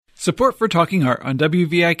Support for Talking Art on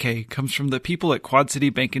WVIK comes from the people at Quad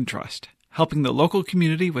City Bank and Trust, helping the local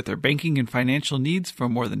community with their banking and financial needs for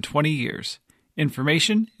more than 20 years.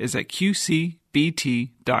 Information is at qcbt.com.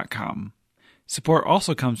 Support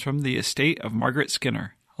also comes from the estate of Margaret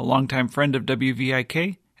Skinner, a longtime friend of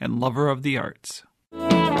WVIK and lover of the arts.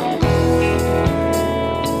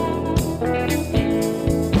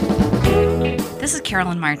 This is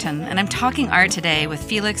Carolyn Martin, and I'm talking art today with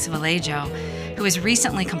Felix Vallejo, who has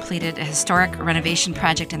recently completed a historic renovation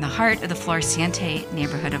project in the heart of the Floreciente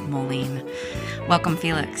neighborhood of Moline. Welcome,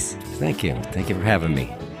 Felix. Thank you. Thank you for having me.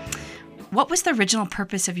 What was the original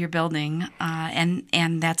purpose of your building?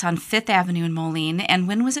 And that's on Fifth Avenue in Moline. And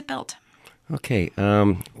when was it built? Okay.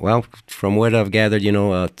 Well, from what I've gathered,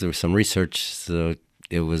 through some research,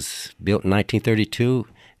 it was built in 1932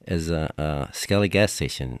 as a Skelly gas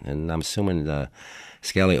station, and I'm assuming the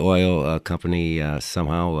Skelly Oil Company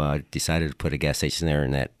somehow decided to put a gas station there in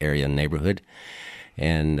that area neighborhood,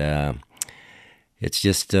 and it's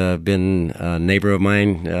just been a neighbor of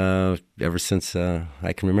mine ever since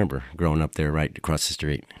I can remember, growing up there right across the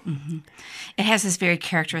street. Mm-hmm. It has this very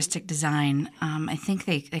characteristic design. I think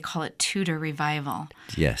they call it Tudor Revival.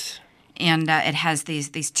 Yes. And it has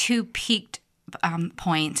these two peaked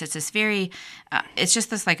points. It's this very, it's just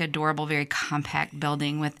this like adorable, very compact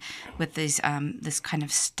building with these this kind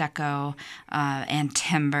of stucco and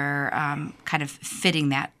timber, kind of fitting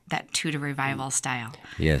that Tudor Revival style.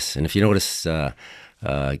 Yes, and if you notice,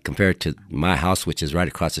 compared to my house, which is right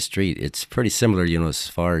across the street, it's pretty similar, as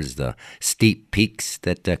far as the steep peaks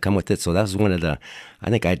that come with it. So that was one of the, I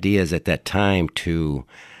think, ideas at that time to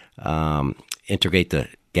integrate the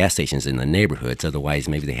gas stations in the neighborhoods. Otherwise,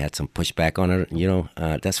 maybe they had some pushback on it.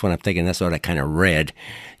 That's what I'm thinking. That's what I kind of read,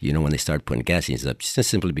 when they started putting gas stations up, just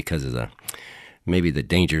simply because of maybe the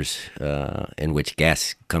dangers in which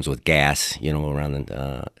gas comes with gas, around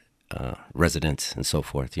the residents and so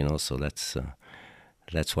forth. So that's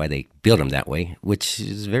why they built them that way, which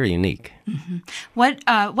is very unique. Mm-hmm.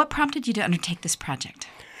 What prompted you to undertake this project?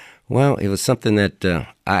 Well, it was something that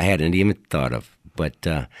I hadn't even thought of, but.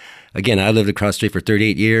 Again, I lived across the street for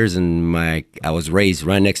 38 years, and I was raised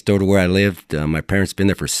right next door to where I lived. My parents been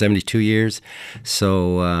there for 72 years.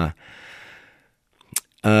 So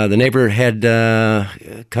the neighbor had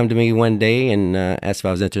come to me one day and asked if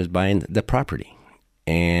I was interested in buying the property.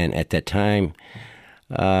 And at that time,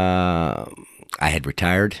 I had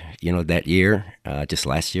retired, that year, just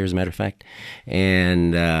last year, as a matter of fact,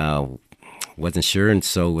 and wasn't sure. And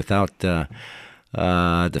so without the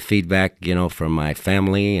feedback, from my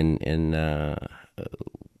family and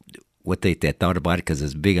what they thought about it, because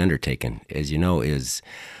it's a big undertaking, as you know, is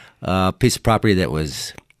a piece of property that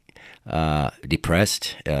was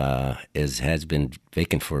depressed, has been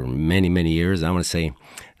vacant for many, many years. I want to say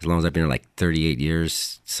as long as I've been here, like 38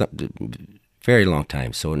 years, very long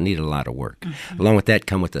time. So it needed a lot of work. Mm-hmm. Along with that,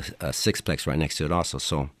 come with a sixplex right next to it also.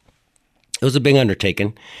 So it was a big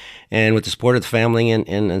undertaking, and with the support of the family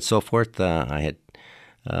and so forth, we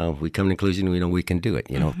come to the conclusion we can do it.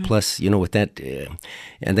 Mm-hmm. Plus, with that,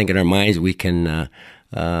 I think in our minds we can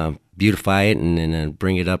beautify it and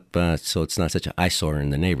bring it up so it's not such an eyesore in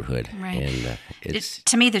the neighborhood. Right. And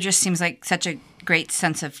to me, there just seems like such a great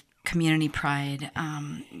sense of community pride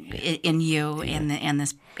in you and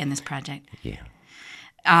this project. Yeah.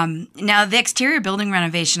 Now, the exterior building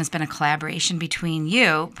renovation has been a collaboration between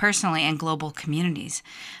you personally and Global Communities.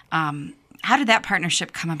 How did that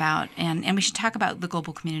partnership come about? And we should talk about the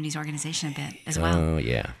Global Communities organization a bit as well. Oh,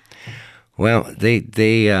 yeah. Well, they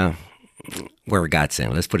were a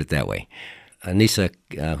godsend. Let's put it that way. Anissa,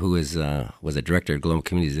 who was a director of Global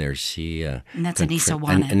Communities there, she... and that's Anissa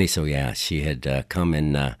Wanet. Anissa, yeah. She had come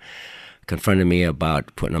and confronted me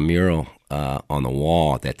about putting a mural on the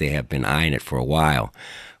wall that they have been eyeing it for a while.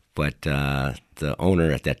 But the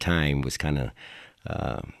owner at that time was kind of...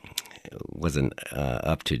 wasn't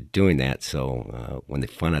up to doing that, so when they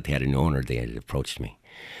found out they had a new owner, they had approached me.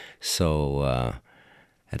 So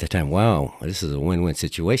at the time, wow, this is a win-win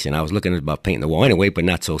situation. I was looking at about painting the wall anyway, but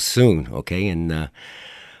not so soon, okay? And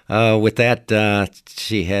with that,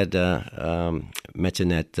 she had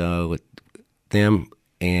mentioned that with them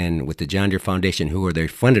and with the John Deere Foundation, who were they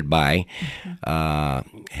funded by,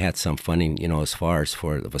 had some funding, as far as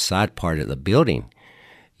for the facade part of the building,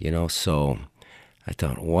 so... I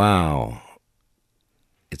thought, wow,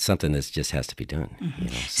 it's something that just has to be done. Mm-hmm.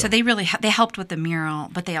 So they really they helped with the mural,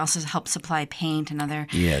 but they also helped supply paint and other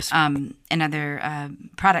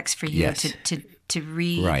products for you to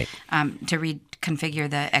reconfigure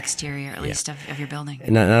the exterior, at least of your building.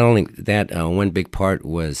 And not only that, one big part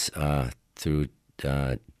was through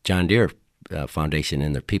John Deere Foundation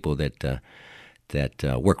and the people that that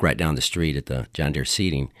work right down the street at the John Deere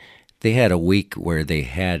Seating. They had a week where they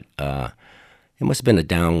had it must have been a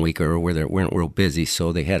down week or where they weren't real busy,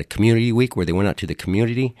 so they had a community week where they went out to the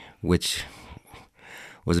community, which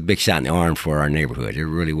was a big shot in the arm for our neighborhood. It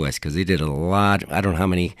really was, because they did a lot. I don't know how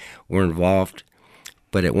many were involved,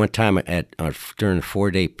 but at one time during a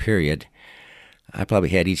 4-day period, I probably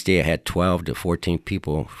had each day I had 12 to 14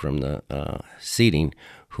 people from the seating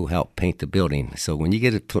who helped paint the building. So when you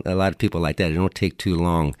get a lot of people like that, it don't take too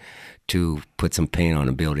long to put some paint on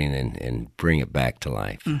a building and bring it back to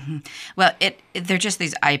life. Mm-hmm. Well, they're just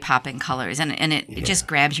these eye-popping colors, and it just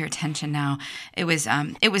grabs your attention now. It was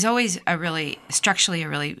always structurally a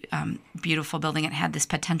really beautiful building. It had this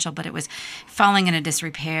potential, but it was falling into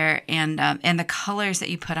disrepair, and the colors that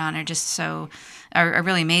you put on are just are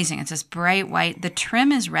really amazing. It's this bright white. The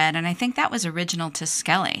trim is red, and I think that was original to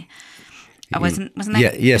Skelly. Wasn't that?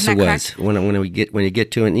 Yeah, yes, it was. When you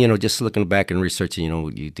get to it, just looking back and researching,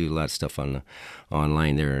 you do a lot of stuff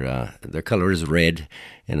online. Their color is red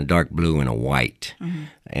and a dark blue and a white,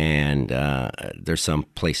 and there's some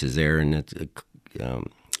places there, and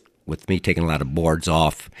with me taking a lot of boards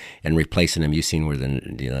off and replacing them, you've seen where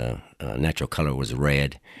the natural color was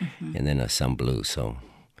red, and then some blue. So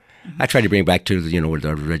I tried to bring it back to what the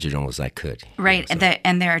original as I could. Right,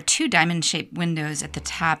 and there are 2 diamond-shaped windows at the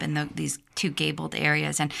top in these 2 gabled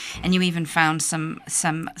areas, and you even found some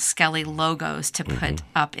Skelly logos to put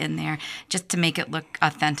up in there just to make it look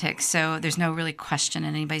authentic. So there's no really question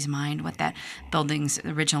in anybody's mind what that building's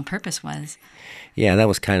original purpose was. Yeah, that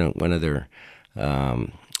was kind of one of their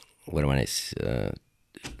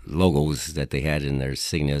logos that they had in their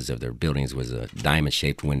signas of their buildings was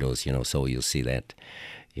diamond-shaped windows. So you'll see that.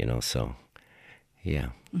 So,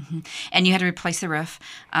 yeah. Mm-hmm. And you had to replace the roof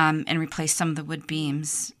and replace some of the wood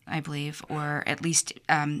beams, I believe, or at least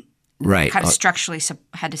right. kind of structurally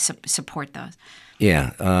had to support those.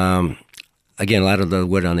 Yeah. Again, a lot of the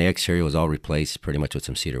wood on the exterior was all replaced pretty much with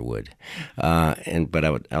some cedar wood. But I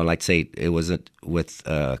would like to say it was with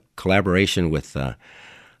collaboration with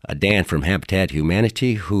Dan from Habitat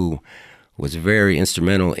Humanity, who was very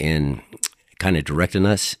instrumental in kind of directing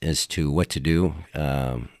us as to what to do.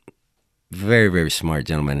 Very, very smart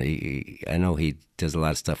gentleman. I know he does a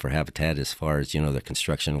lot of stuff for Habitat as far as, the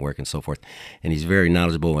construction work and so forth. And he's very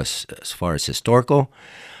knowledgeable as far as historical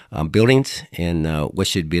buildings and what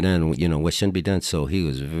should be done, what shouldn't be done. So he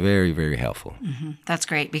was very, very helpful. Mm-hmm. That's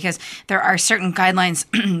great, because there are certain guidelines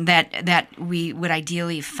that we would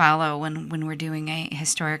ideally follow when we're doing a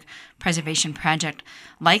historic preservation project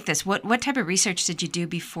like this. What type of research did you do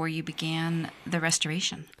before you began the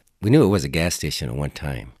restoration? We knew it was a gas station at one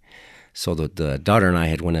time. So the daughter and I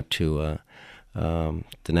had went up to the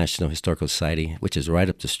National Historical Society, which is right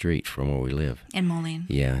up the street from where we live. In Moline.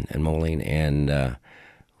 Yeah, in Moline. And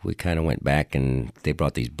we kind of went back, and they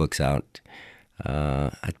brought these books out.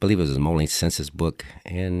 I believe it was a Moline census book,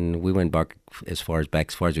 and we went back as far as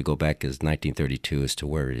we go back as 1932 as to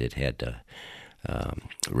where it had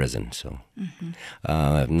risen. So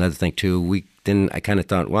another thing too, I kind of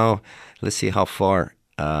thought, well, let's see how far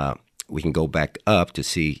we can go back up to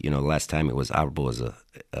see. The last time it was operable as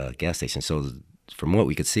a gas station. So from what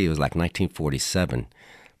we could see, it was like 1947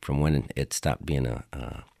 from when it stopped being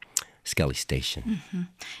a Skelly Station. Mm-hmm.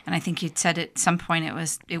 And I think you'd said at some point it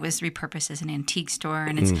was repurposed as an antique store,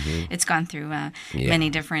 and it's gone through many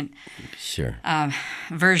different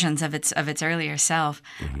versions of its earlier self.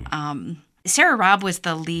 Mm-hmm. Sarah Robb was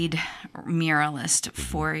the lead muralist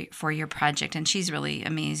for your project, and she's really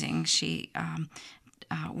amazing. She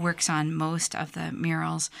works on most of the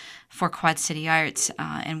murals for Quad City Arts,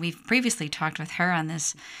 and we've previously talked with her on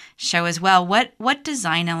this show as well. What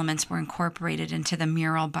design elements were incorporated into the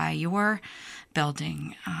mural by your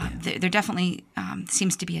building? There definitely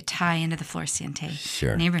seems to be a tie into the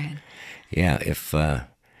Floreciente neighborhood. Yeah, if for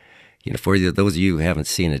those of you who haven't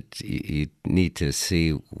seen it, you need to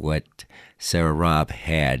see what Sarah Robb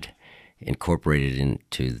had incorporated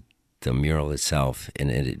into the mural itself, and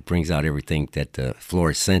it brings out everything that the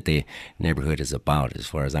Floreciente neighborhood is about, as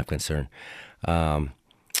far as I'm concerned.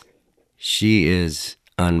 She is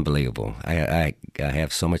unbelievable. I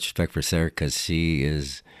have so much respect for Sarah, because she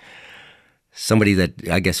is somebody that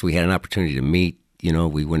I guess we had an opportunity to meet.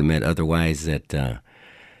 We wouldn't have met otherwise. That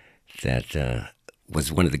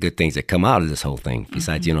was one of the good things that come out of this whole thing,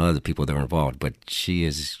 besides, other people that were involved. But she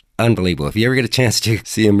is unbelievable. If you ever get a chance to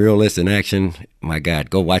see a muralist in action, my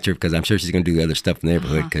God, go watch her, because I'm sure she's going to do other stuff in the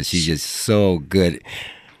neighborhood, because she's just so good. It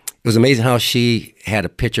was amazing how she had a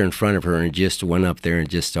picture in front of her and just went up there and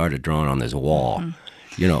just started drawing on this wall,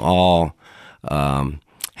 all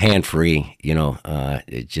hand-free,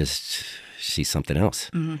 it just, she's something else.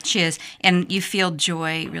 She is. And you feel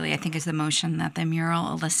joy, really, I think, is the emotion that the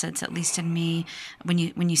mural elicits, at least in me. When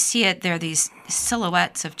you see it, there are these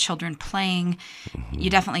silhouettes of children playing. You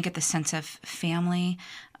definitely get the sense of family,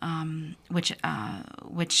 which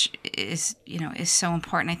is so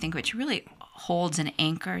important, I think, which really holds and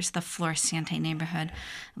anchors the Floreciente neighborhood.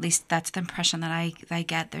 At least that's the impression that I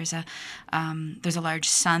get. There's a large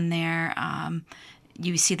sun there.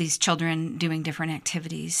 You see these children doing different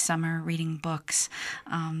activities. Some are reading books.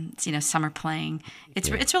 Some are playing.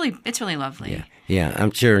 It's really lovely. Yeah.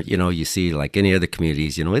 I'm sure you see like any other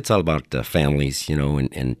communities. It's all about families.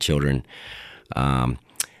 And children. One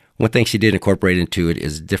thing she did incorporate into it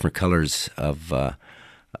is different colors of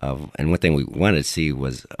and one thing we wanted to see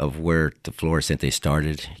was of where the Floreciente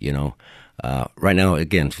started. Right now,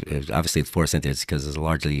 again, obviously the Floreciente is because it's a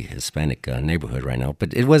largely Hispanic neighborhood right now.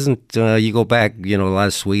 But it wasn't. You go back, a lot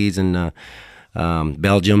of Swedes and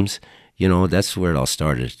Belgians. That's where it all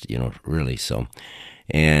started. Really. So,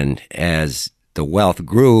 and as the wealth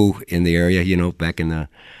grew in the area, back in the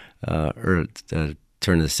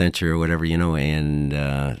turn of the century or whatever, and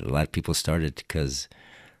a lot of people started because.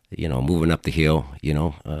 Moving up the hill,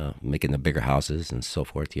 making the bigger houses and so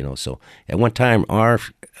forth, So at one time, our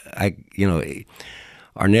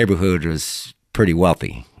neighborhood was pretty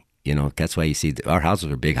wealthy, That's why you see our houses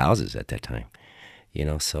were big houses at that time,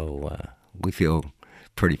 So we feel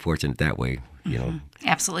pretty fortunate that way,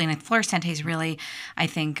 Absolutely, and Floreciente is really, I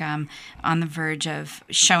think, on the verge of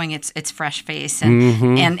showing its fresh face,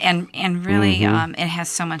 and really, it has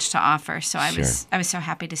so much to offer. So I was so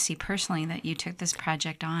happy to see personally that you took this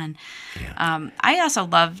project on. Yeah. I also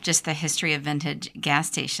love just the history of vintage gas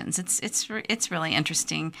stations. It's really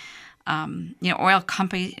interesting. Oil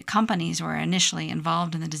companies were initially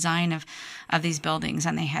involved in the design of these buildings,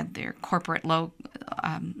 and they had their corporate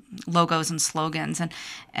logos and slogans,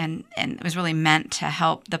 and it was really meant to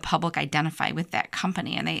help the public identify with that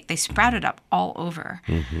company, and they sprouted up all over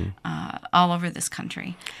this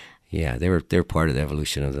country. Yeah, they were part of the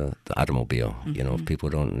evolution of the automobile. People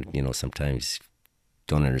don't sometimes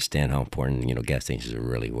don't understand how important gas stations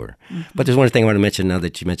really were. But there's one thing I want to mention now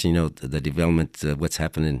that you mentioned the development, what's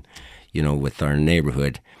happening with our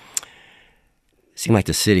neighborhood. It seems like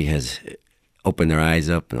the city has opened their eyes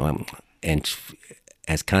up and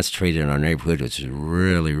has concentrated on our neighborhood, which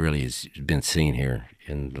really has been seen here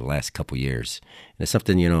in the last couple of years. And it's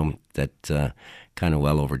something that kind of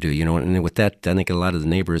well overdue. And with that, I think a lot of the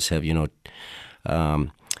neighbors have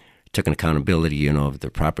taken accountability, of their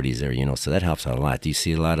properties there, so that helps out a lot. You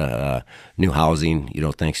see a lot of new housing,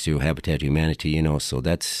 thanks to Habitat Humanity, so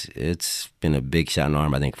it's been a big shot in the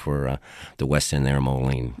arm, I think, for the West End there in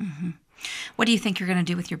Moline. Mm-hmm. What do you think you're going to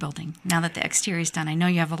do with your building now that the exterior is done? I know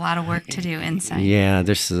you have a lot of work to do inside. Yeah,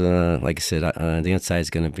 there's, like I said, the inside is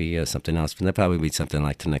going to be something else, but that'll probably be something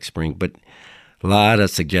like the next spring, but a lot of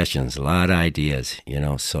suggestions, a lot of ideas,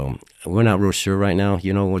 so we're not real sure right now.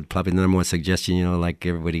 What probably the number one suggestion, like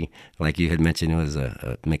everybody, like you had mentioned, was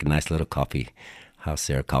make a nice little coffee house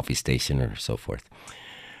there, a coffee station or so forth.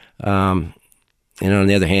 On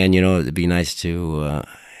the other hand, it'd be nice to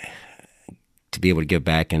be able to give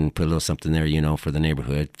back and put a little something there, for the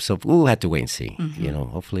neighborhood. So we'll have to wait and see,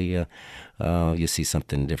 hopefully you'll see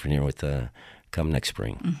something different here with come next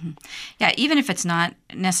spring. Mm-hmm. Yeah, even if it's not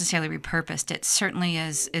necessarily repurposed, it certainly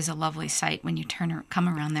is a lovely sight when you come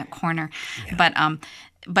around that corner. Yeah.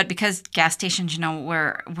 But because gas stations,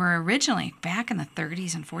 were originally back in the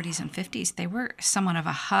 30s and 40s and 50s, they were somewhat of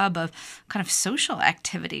a hub of kind of social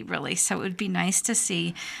activity, really. So it would be nice to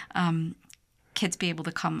see kids be able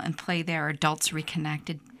to come and play there, adults reconnect.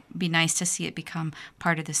 It'd be nice to see it become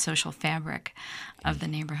part of the social fabric of the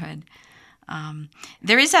neighborhood.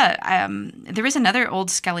 There is another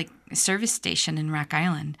old Skelly service station in Rock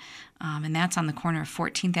Island, and that's on the corner of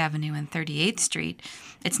 14th Avenue and 38th Street.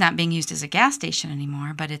 It's not being used as a gas station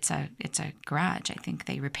anymore, but it's a garage. I think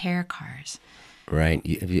they repair cars. Right.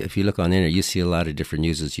 If you look on the internet, you see a lot of different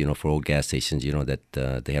uses, for old gas stations,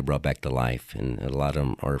 that they have brought back to life, and a lot of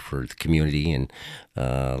them are for the community, and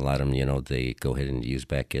a lot of them, they go ahead and use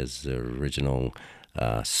back as the original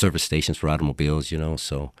service stations for automobiles,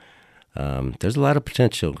 So. There's a lot of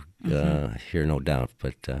potential here, no doubt,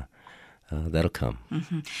 but that'll come.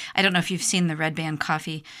 Mm-hmm. I don't know if you've seen the Red Band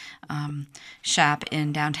Coffee shop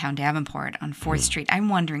in downtown Davenport on 4th Street. I'm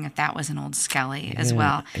wondering if that was an old Skelly as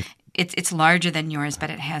well. It's larger than yours, but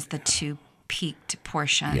it has the two peaked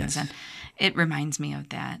portions, and it reminds me of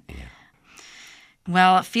that. Yeah.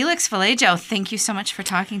 Well, Felix Vallejo, thank you so much for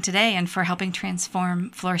talking today and for helping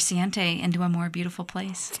transform Floreciente into a more beautiful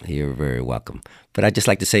place. You're very welcome. But I'd just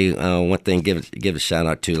like to say one thing, give a shout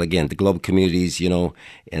out to, again, the Global Communities,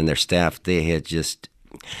 and their staff. They had just,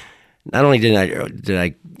 not only did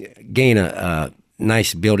I gain a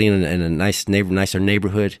nice building and a nicer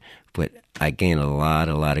neighborhood, but I gained a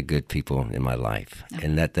lot of good people in my life. Okay.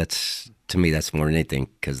 And that's, to me, that's more than anything,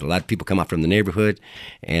 because a lot of people come out from the neighborhood,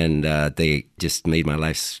 and they just made my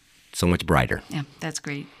life so much brighter. Yeah, that's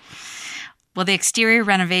great. Well, the exterior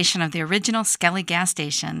renovation of the original Skelly gas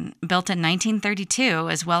station, built in 1932,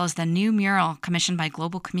 as well as the new mural commissioned by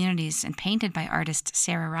Global Communities and painted by artist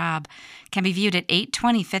Sarah Robb, can be viewed at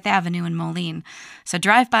 820 Fifth Avenue in Moline. So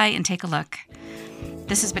drive by and take a look.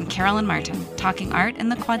 This has been Carolyn Martin, talking art in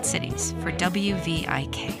the Quad Cities for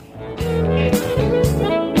WVIK.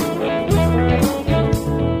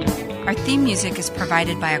 Our theme music is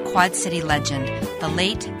provided by a Quad City legend, the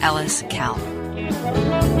late Ellis Kell.